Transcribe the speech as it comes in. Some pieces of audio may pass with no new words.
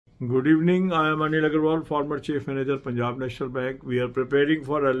Good evening. I am Anil Agarwal, former Chief Manager, Punjab National Bank. We are preparing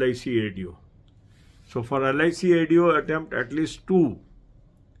for LIC ADO. So for LIC ADO, attempt at least 2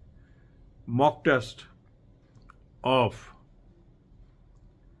 mock tests of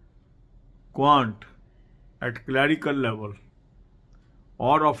quant at clerical level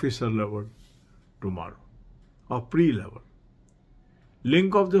or officer level tomorrow, or pre-level.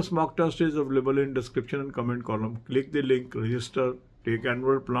 Link of this mock test is available in description and comment column. Click the link, register, take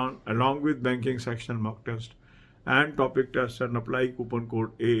annual plan along with banking section mock test and topic test and apply coupon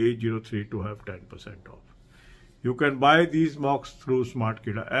code AA03 to have 10% off. You can buy these mocks through Smart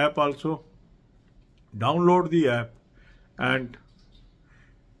Kida app also. Download the app and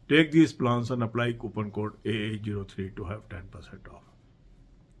take these plans and apply coupon code AA03 to have 10% off.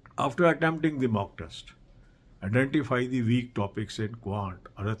 After attempting the mock test, identify the weak topics in quant,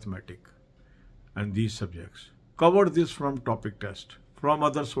 arithmetic, and these subjects. Cover this from topic test, from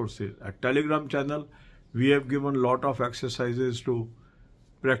other sources. At Telegram channel, we have given lot of exercises to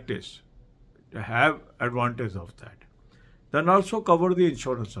practice, to have advantage of that. Then also cover the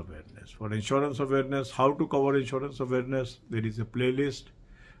insurance awareness. For insurance awareness, how to cover insurance awareness, there is a playlist,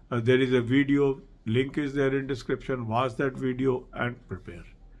 there is a video, link is there in description. Watch that video and prepare.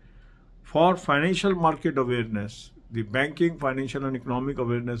 For financial market awareness, the banking, financial and economic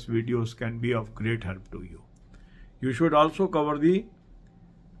awareness videos can be of great help to you. You should also cover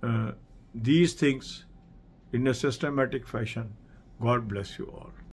these things in a systematic fashion. God bless you all.